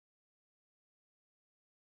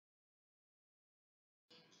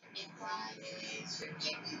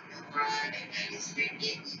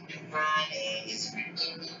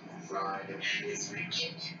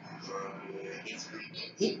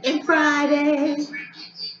And Friday,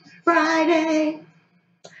 Friday.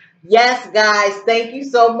 Yes, guys, thank you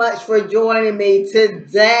so much for joining me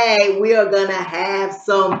today. We are going to have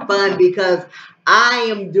some fun because I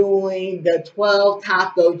am doing the 12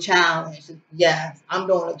 taco challenge. Yes, I'm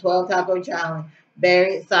doing a 12 taco challenge.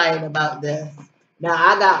 Very excited about this. Now,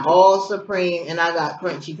 I got all supreme and I got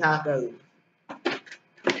crunchy tacos.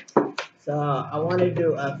 So, I want to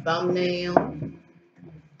do a thumbnail.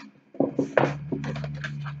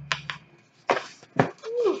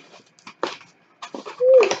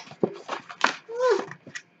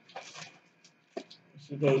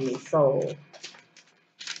 She gave me soul.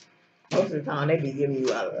 Most of the time, they be giving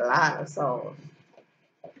you a lot of soul.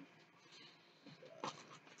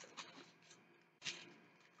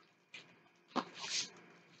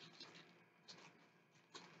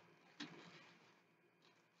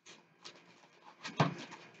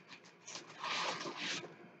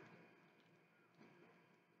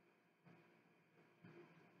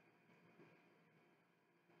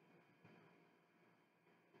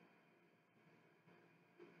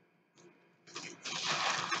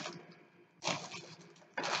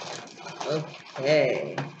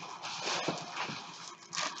 Okay.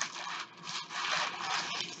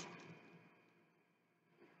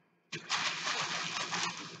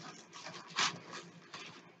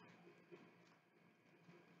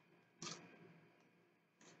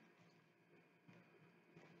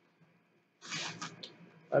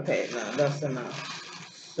 Okay, now that's enough.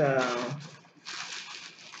 So,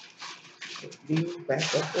 put these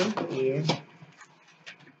back up in here.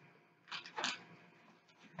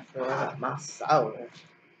 So I got my salt.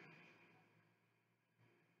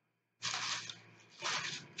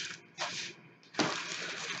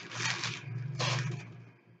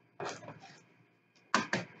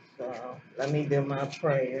 So, let me do my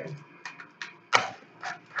prayer.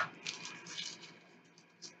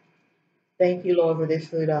 Thank you, Lord, for this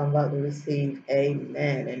food I'm about to receive.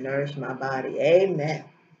 Amen. And nourish my body. Amen.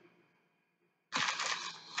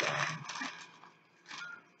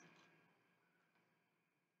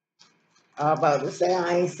 I was about to say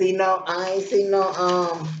I ain't see no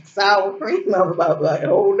sour cream. I'm about to like,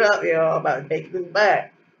 hold up, y'all. I'm about to take this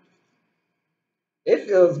back. It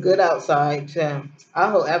feels good outside too. I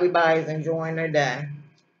hope everybody's enjoying their day.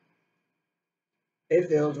 It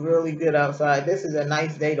feels really good outside. This is a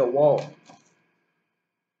nice day to walk.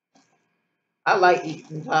 I like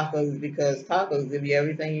eating tacos because tacos give you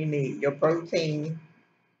everything you need. Your protein,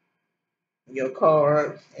 your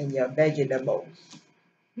carbs, and your vegetables.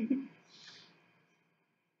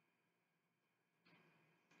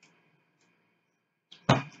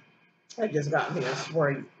 I just got me a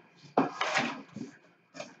spray.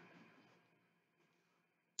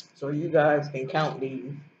 So you guys can count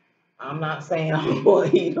these. I'm not saying I'm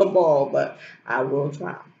going to eat them all, but I will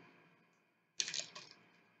try.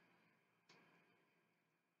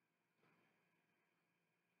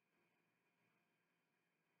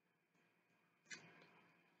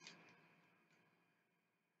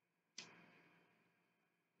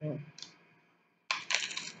 Mm.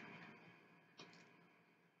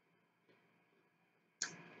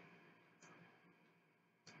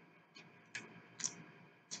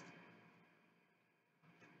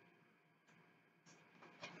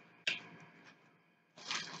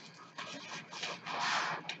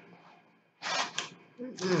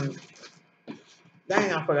 Mm.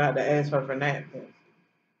 Dang, I forgot to ask her for napkins.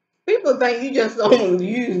 People think you just don't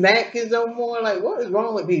use napkins no more. Like, what is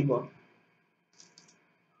wrong with people?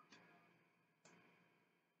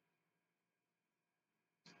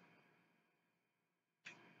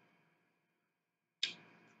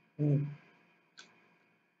 Mm.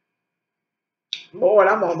 Lord,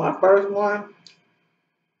 I'm on my first one.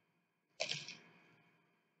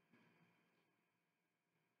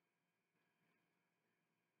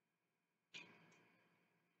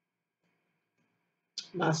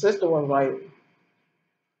 My sister was like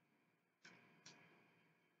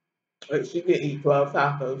she could eat 12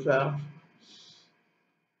 tacos, so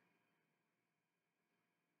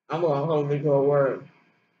I'm gonna hold me to her word.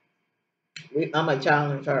 I'm gonna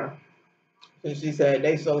challenge her. Since she said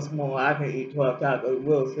they so small, I can eat 12 tacos.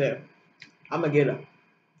 We'll see. I'm gonna get her.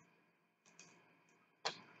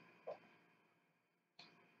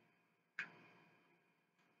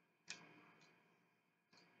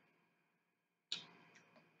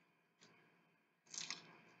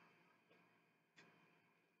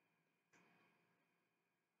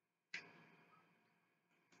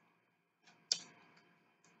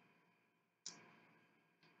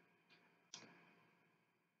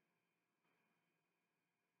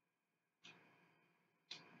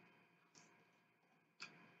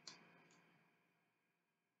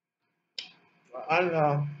 I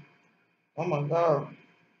know. Oh my God.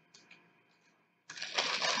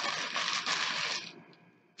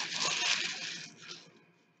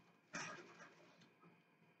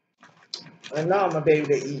 I know I'm gonna be able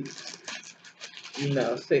to eat,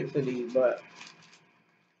 6 of these, but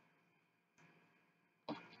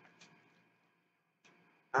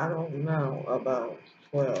I don't know about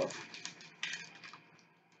 12.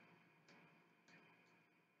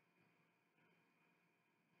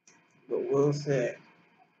 But we'll see.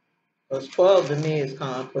 Because 12 to me is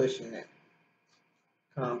kind of pushing it.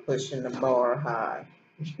 Kind of pushing the bar high.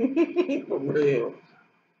 For real.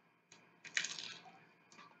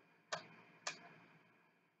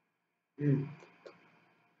 Mm.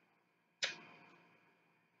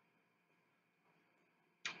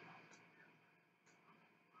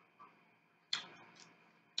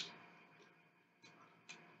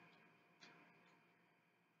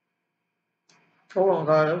 Hold on,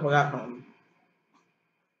 guys. I forgot something.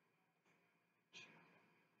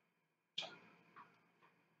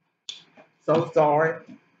 So sorry.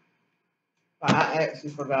 I actually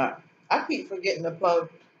forgot. I keep forgetting to plug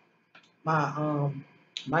my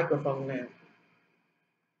microphone in.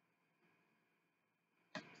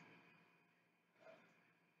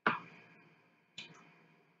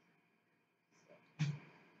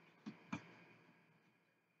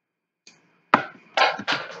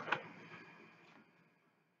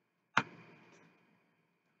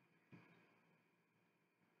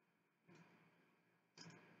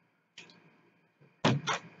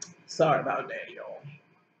 Sorry about that, y'all.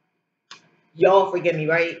 Y'all forgive me,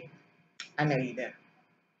 right? I know you did.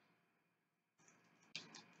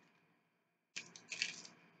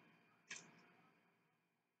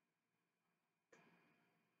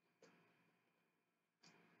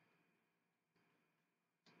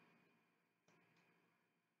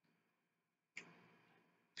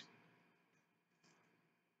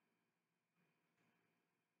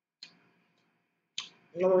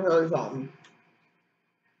 Let me tell you something.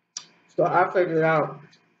 So I figured out,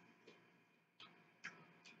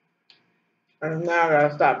 and now I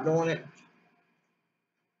gotta stop doing it.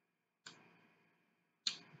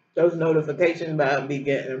 Those notifications that I'll be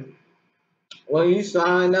getting when you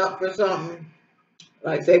sign up for something.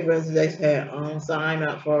 Like say for instance, they said sign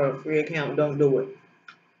up for a free account. Don't do it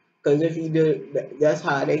because if you do, that's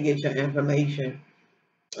how they get your information,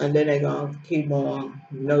 and then they're gonna keep on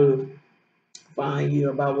notifying you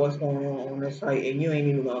about what's going on the site, and you ain't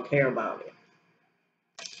even gonna care about it.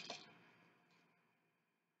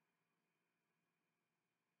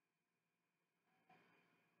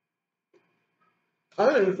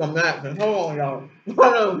 I need some action. Hold on, y'all.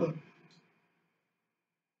 Hold on.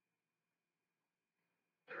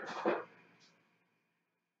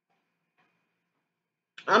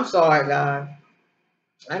 I'm sorry, guys.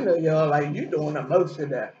 I know y'all like you doing the most of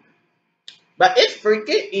that. But it's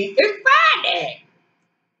freaking Easter Friday.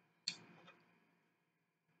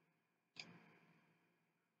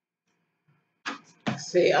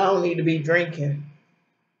 See, I don't need to be drinking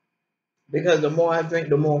because the more I drink,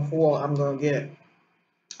 the more full I'm gonna get.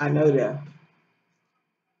 I know that.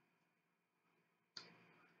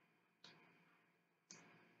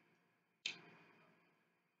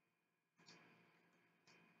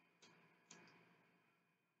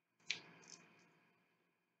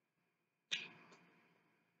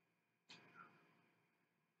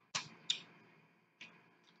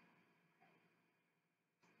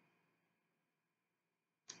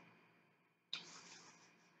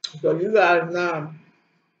 So you guys know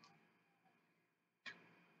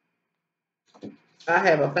I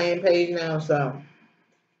have a fan page now, so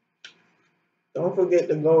don't forget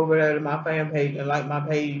to go over there to my fan page and like my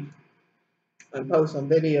page and post some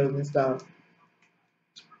videos and stuff.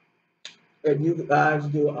 If you guys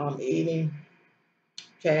do eating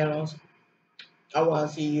channels, I want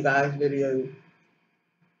to see you guys videos.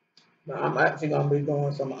 I'm actually gonna be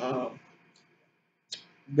doing some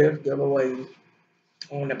gift giveaways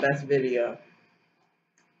on the best video.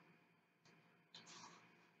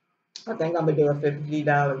 I think I'm gonna do a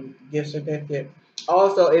 $50 gift certificate.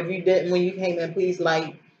 Also, if you didn't when you came in, please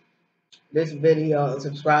like this video and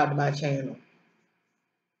subscribe to my channel.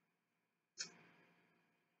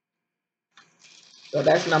 So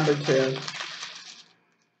that's number 2.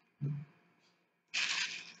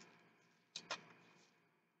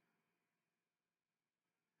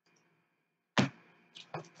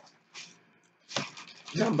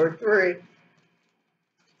 Number 3.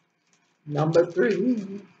 Number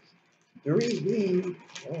 3. 3D.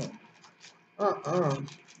 Uh-uh.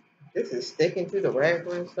 This is sticking to the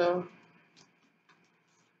wrapper and stuff.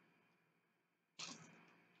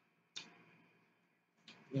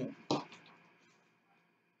 Yeah.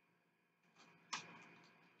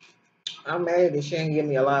 I'm mad that she didn't give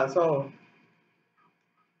me a lot of soul.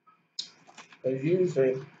 Because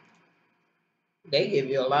usually they give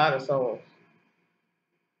you a lot of soul.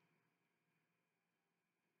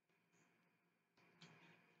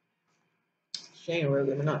 She ain't really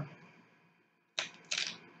giving up.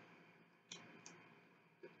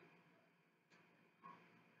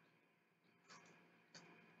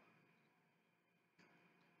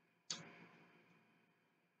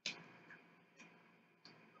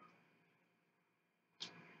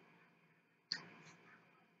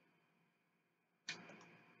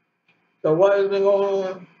 So what has been going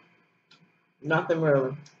on? Nothing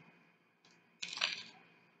really.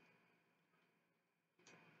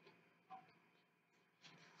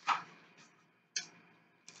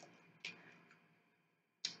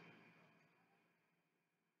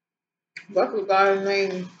 What's the guy's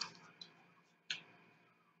name?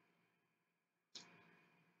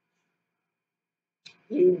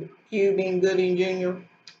 Cuban Gooding Jr.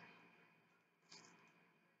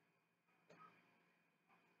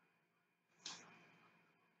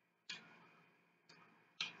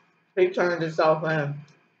 He turned himself in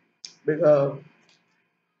because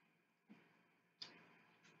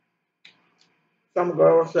some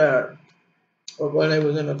girl said, or when they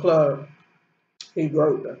was in the club, he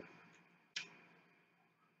groped her.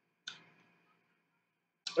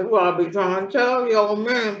 That's what I be trying to tell y'all,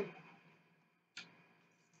 man.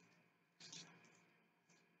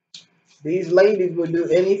 These ladies would do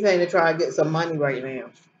anything to try to get some money right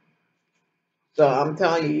now. So I'm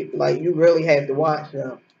telling you, like, you really have to watch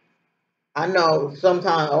them. I know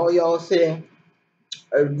sometimes all y'all see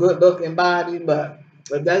a good looking body, but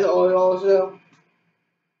if that's all y'all see,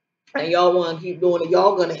 and y'all want to keep doing it,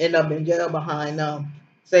 y'all gonna end up in jail behind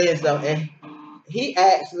saying something. He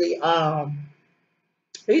actually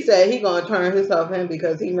he said he gonna turn himself in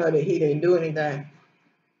because he know that he didn't do anything.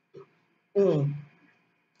 Mm.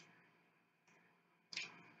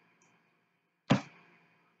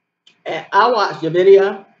 And I watched the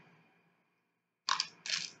video.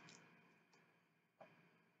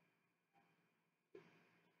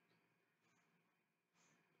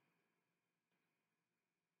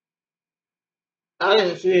 I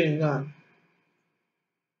didn't see anything.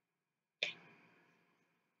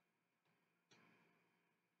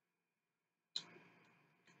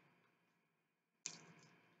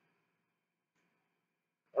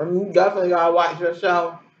 And you definitely gotta watch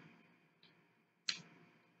yourself,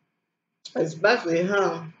 especially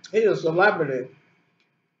him. He's a celebrity.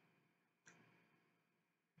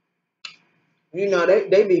 You know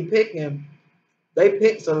they be picking. They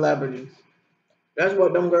pick celebrities. That's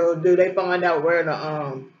what them girls do. They find out where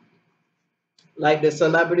the like the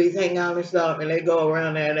celebrities hang out and stuff, and they go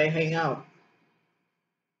around there and they hang out.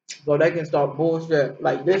 So they can start bullshit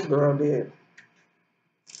like this girl did.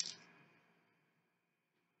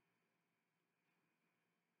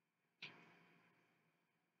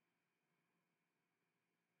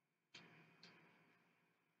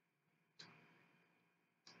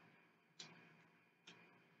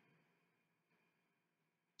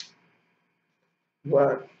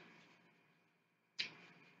 But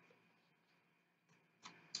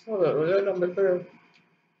hold on, was that number three?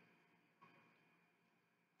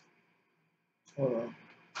 Hold on.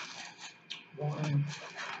 One,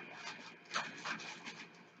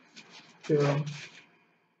 two.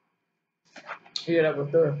 Yeah, that was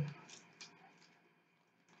three.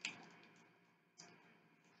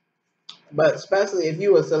 But especially if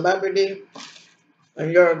you a celebrity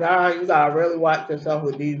and you're a guy, you gotta really watch yourself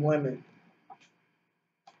with these women.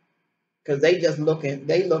 Cause they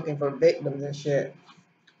looking for victims and shit.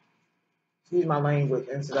 Excuse my language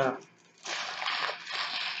and stuff.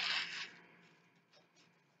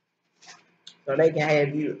 So they can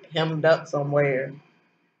have you hemmed up somewhere.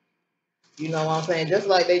 You know what I'm saying? Just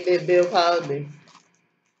like they did Bill Cosby.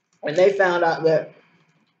 When they found out that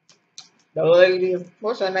the lady,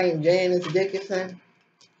 what's her name, Janice Dickinson,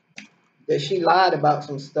 that she lied about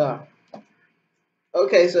some stuff.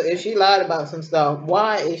 Okay, so if she lied about some stuff,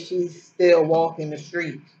 why is she still walking the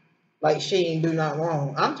streets like she ain't do nothing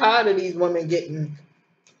wrong? I'm tired of these women getting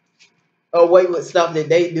away with stuff that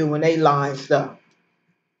they do when they lie and stuff.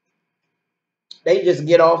 They just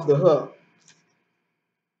get off the hook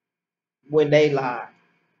when they lie.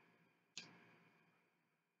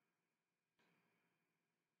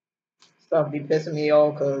 Stuff be pissing me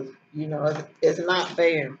off because, you know, it's not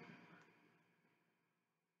fair.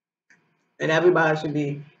 And everybody should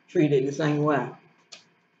be treated the same way.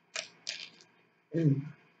 Mm.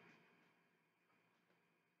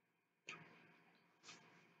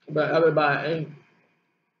 But everybody ain't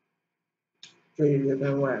treated the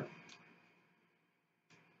same way.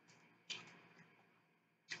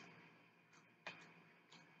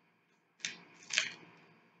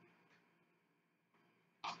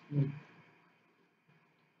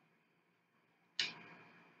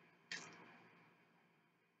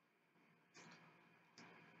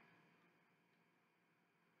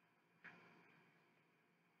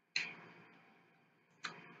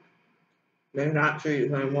 They're not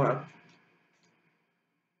treated the same way.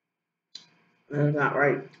 That's not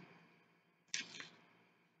right.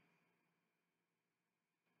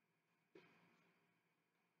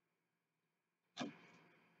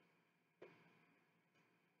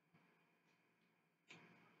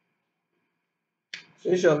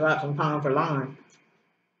 She sure got some time for lying.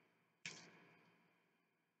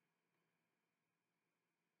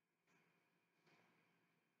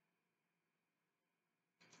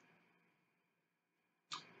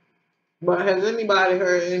 But has anybody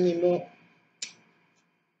heard anything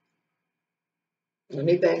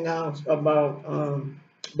else about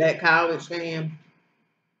that college scam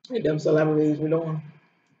that them celebrities were doing?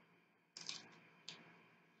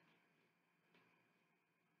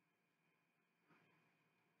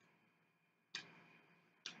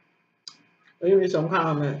 Leave me some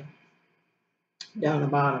comment down the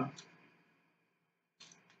bottom.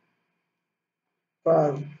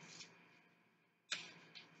 Um,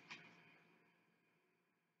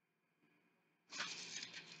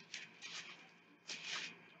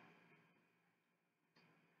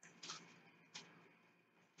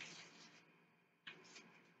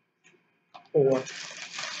 or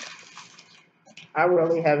I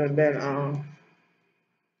really haven't been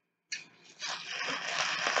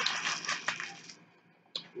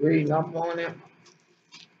reading up on it,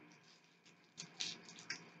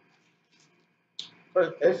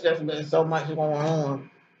 but it's just been so much going on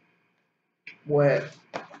with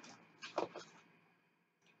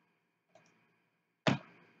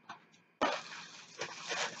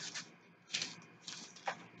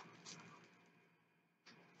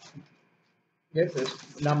this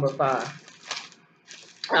is number 5.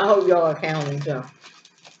 I hope y'all are counting too.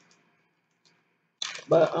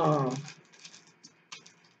 But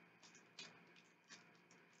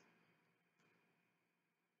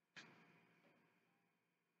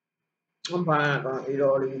I'm probably not gonna eat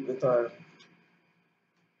all these because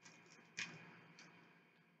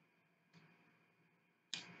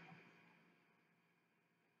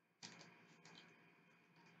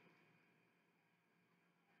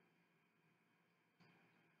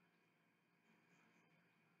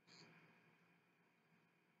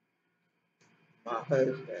my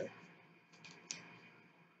husband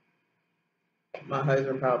my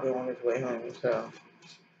husband probably on his way home, so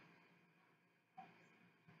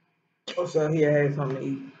he had something to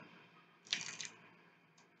eat.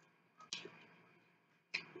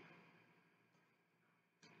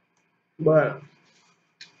 But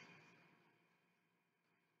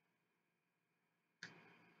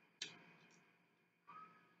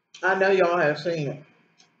I know y'all have seen it.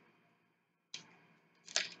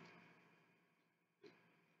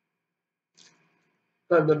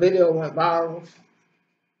 Because the video went viral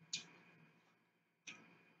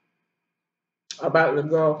about the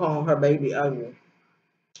girl calling her baby ugly.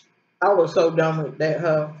 I was so done with that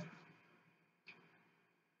her.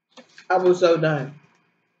 I was so done.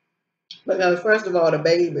 Because first of all, the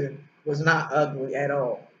baby was not ugly at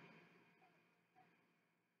all.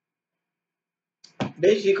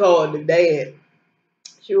 Then she called the dad.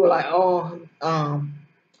 She was like, "Oh,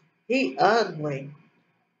 he ugly."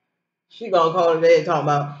 She gonna call the dad talking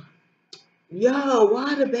about, "Yo,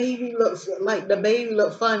 why the baby looks like the baby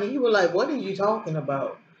look funny?" He was like, "What are you talking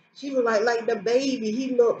about?" She was like the baby,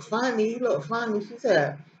 he looked funny. He looked funny. She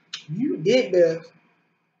said, "You did this."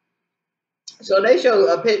 So they showed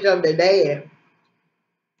a picture of the dad.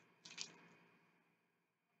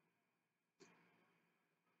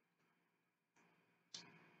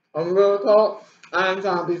 On real talk, I ain't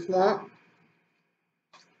trying to be smart,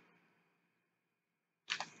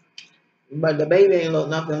 but the baby ain't look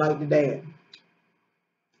nothing like the dad.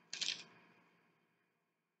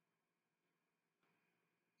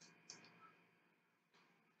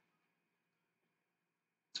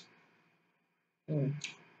 Mm.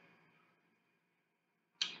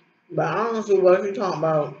 But I don't see what you talking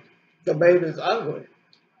about. The baby's ugly.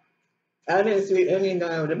 I didn't see anything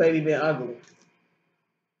of the baby being ugly.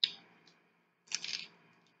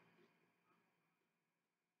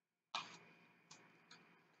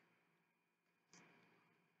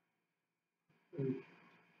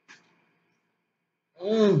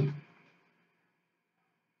 Mm.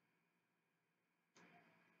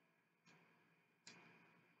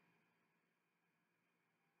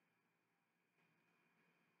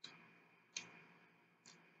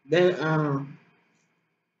 Then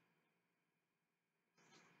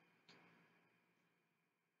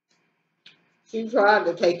she tried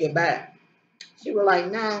to take it back. She was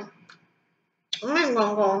like, "Nah, I ain't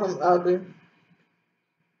gonna call him ugly.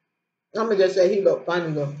 I'm gonna just say he look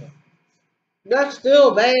funny looking." That's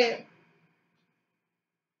still bad.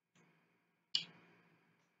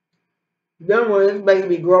 Then when this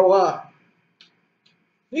baby grow up,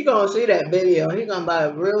 he gonna see that video. He gonna be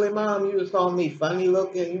like, really, mom? You was calling me funny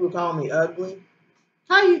looking. You were calling me ugly.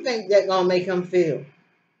 How you think that gonna make him feel?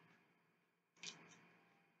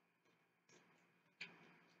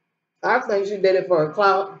 I think she did it for a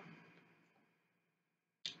clout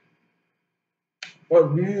or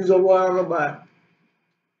views or whatever, but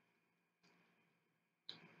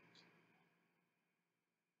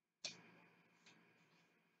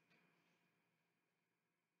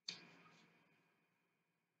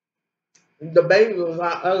the baby was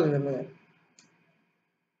not ugly to me.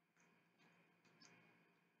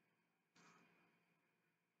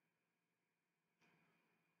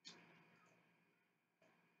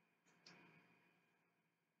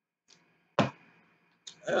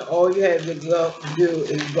 All you had to do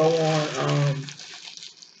is go on,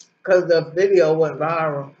 because the video went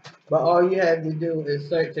viral. But all you had to do is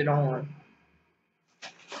search it on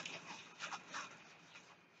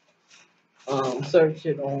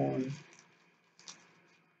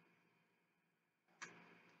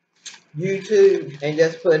YouTube and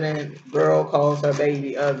just put in "girl calls her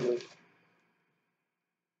baby ugly."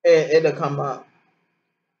 It'll come up.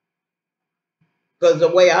 Because the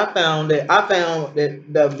way I found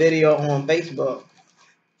the video on Facebook,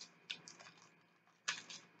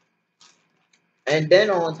 and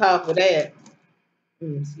then on top of that,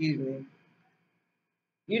 excuse me,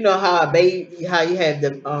 you know how a baby, how you had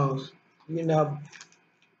to, you know,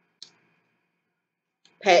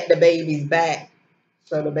 pat the baby's back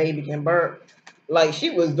so the baby can burp. Like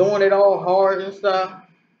she was doing it all hard and stuff.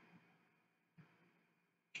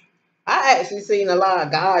 I actually seen a lot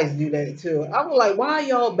of guys do that too. I was like, why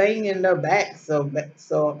y'all banging their back so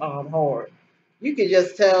hard? You could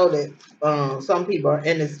just tell that some people are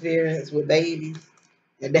inexperienced with babies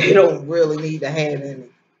and they don't really need to have any.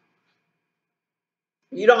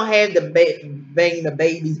 You don't have to bang the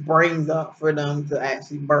baby's brains up for them to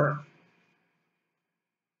actually birth.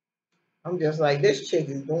 I'm just like, this chick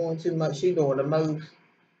is doing too much. She doing the most.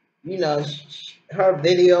 You know, her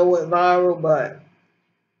video went viral, but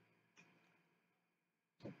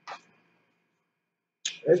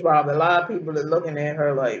there's probably a lot of people that looking at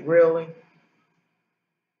her like, really?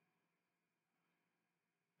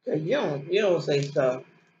 'Cause you don't say stuff.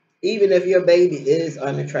 Even if your baby is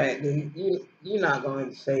unattractive, you're not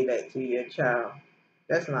going to say that to your child.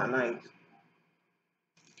 That's not nice.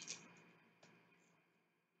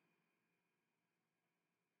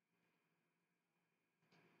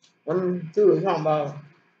 Too is talking about.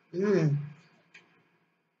 Mm,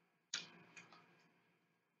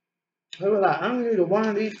 they were like, I knew that one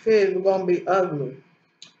of these kids was gonna be ugly.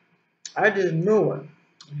 I just knew it.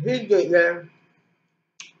 He did that.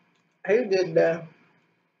 He did that.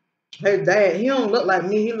 His dad. He don't look like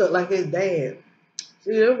me. He look like his dad.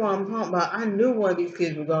 See, that's what I'm talking about. I knew one of these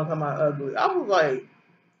kids was gonna come out ugly. I was like,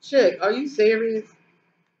 chick, are you serious?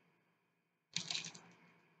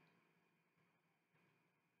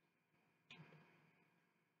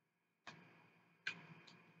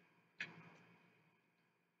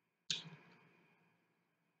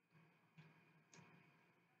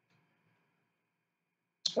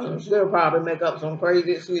 She'll probably make up some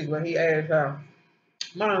crazy excuse when he asked her,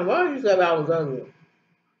 Mom, why you said I was ugly?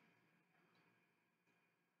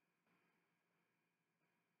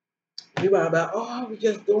 You probably about, oh, I was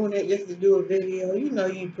just doing it just to do a video. You know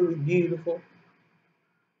you pretty beautiful.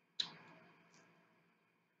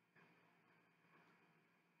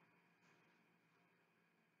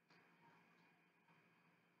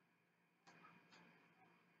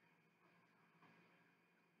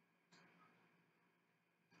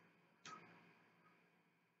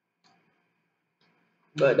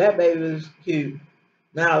 But that baby was cute.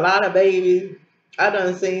 Now a lot of babies, I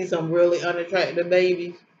done seen some really unattractive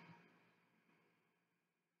babies.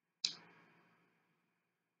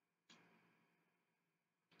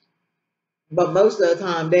 But most of the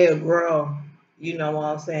time they'll grow, you know what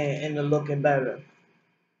I'm saying, into looking better.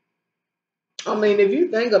 I mean, if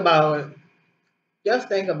you think about it, just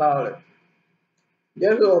think about it.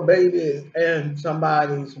 Your little baby is in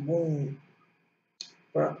somebody's womb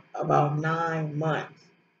for about 9 months.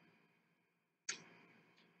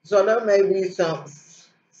 So there may be some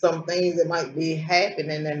things that might be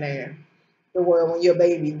happening in there. To where when your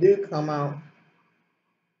baby do come out,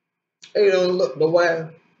 it don't look the way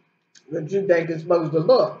that you think it's supposed to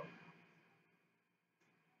look.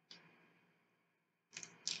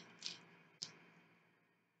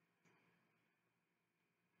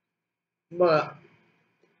 But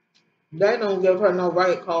that don't give her no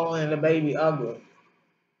right calling the baby ugly.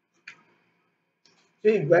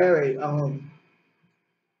 She's very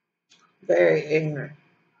ignorant.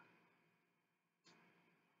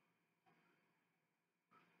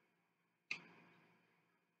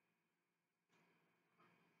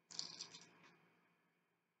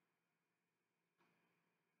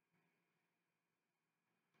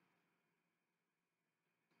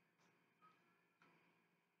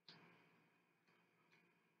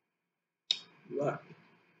 What?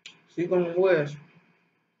 She gonna wish.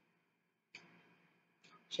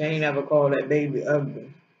 She ain't ever called that baby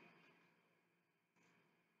ugly.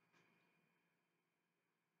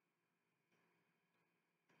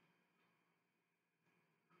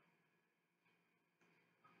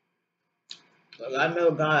 Cause I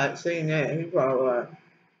know God seen that. He probably like,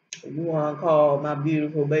 if you wanna call my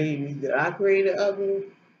beautiful baby that I created ugly,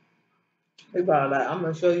 he probably like, I'm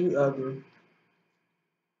gonna show you ugly.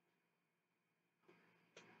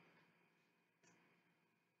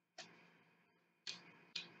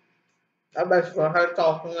 I bet you for her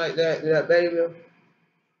talking like that to that baby,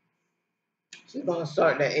 she's gonna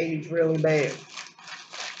start that age really bad.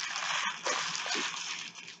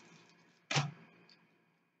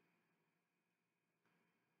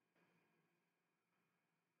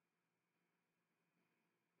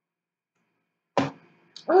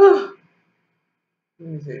 Oh, let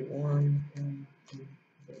me see. 1, 2,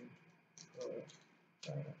 3, 4,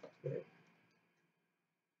 5, 6.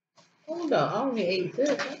 Hold on, I only ate 6.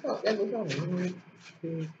 I thought that was only 1,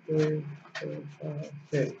 2, 3, 4, 5,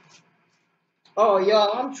 6. Oh,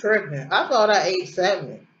 y'all, I'm tripping. I thought I ate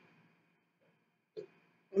 7.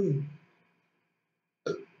 Mm.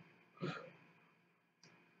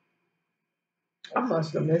 I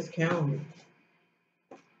must have miscounted.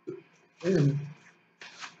 Mm.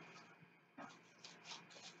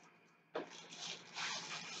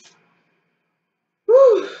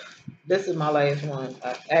 Whew. This is my last one.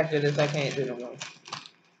 After this, I can't do no more.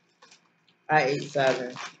 I ate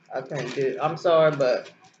 7. I couldn't do it. I'm sorry,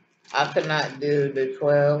 but I could not do the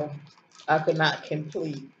 12. I could not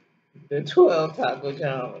complete the 12 taco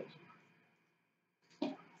challenge.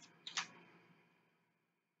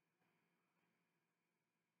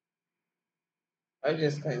 I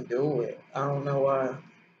just couldn't do it. I don't know why.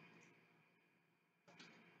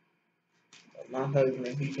 But my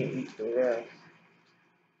husband, he can eat the rest.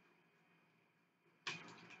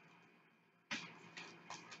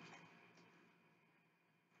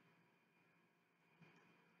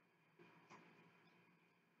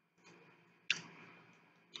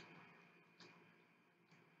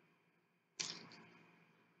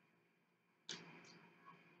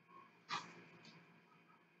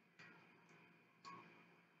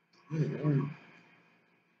 Mm-hmm.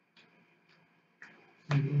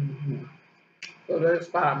 Mm-hmm. So there's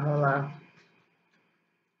 5 more left.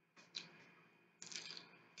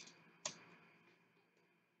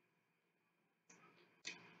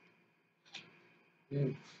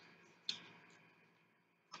 Mm.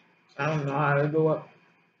 I don't know how to do it.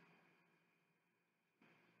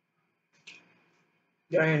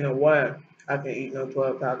 There ain't no way I can eat no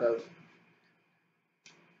 12 tacos.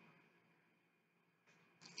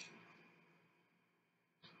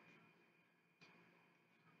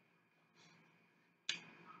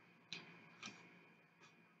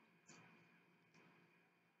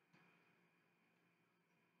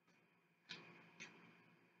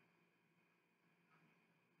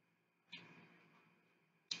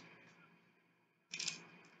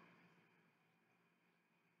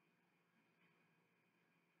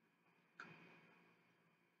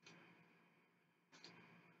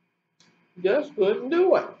 Just couldn't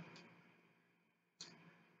do it.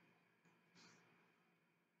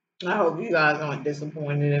 I hope you guys aren't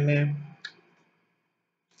disappointed in me.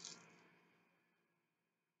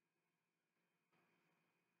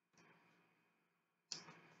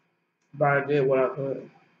 But I did what I could.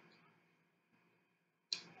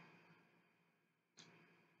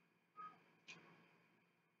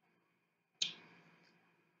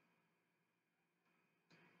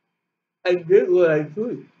 I did what I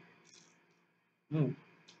could. Mm.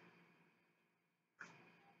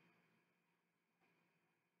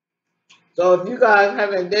 So if you guys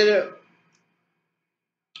haven't did it,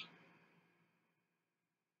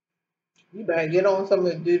 you better get on some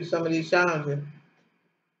of do some of these challenges.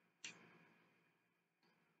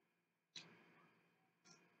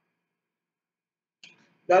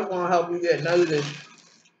 That's gonna help you get noticed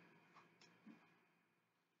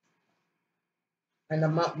in the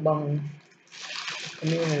mukbang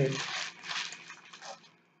community.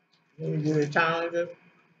 When you do the challenges.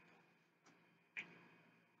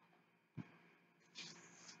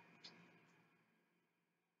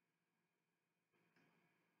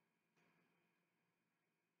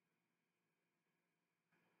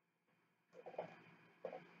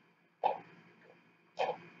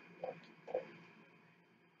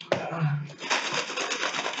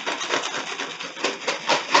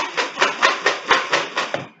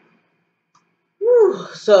 Whew.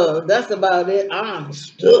 So that's about it. I'm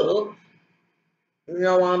stuck. You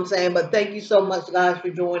know what I'm saying? But thank you so much, guys, for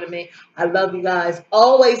joining me. I love you guys.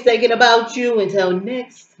 Always thinking about you. Until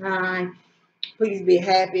next time, please be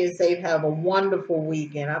happy and safe. Have a wonderful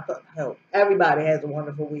weekend. Hope everybody has a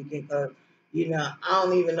wonderful weekend because, I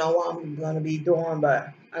don't even know what I'm going to be doing, but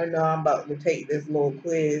I know I'm about to take this little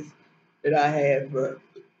quiz that I have for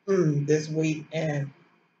this week. And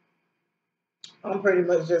I'm pretty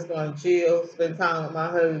much just going to chill, spend time with my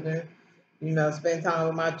husband, spend time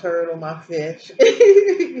with my turtle, my fish.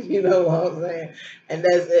 You know what I'm saying? And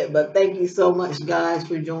that's it. But thank you so much, guys,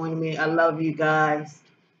 for joining me. I love you guys.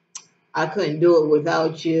 I couldn't do it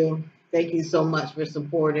without you. Thank you so much for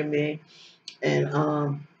supporting me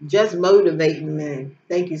and just motivating me.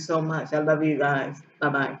 Thank you so much. I love you guys. Bye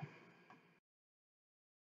bye.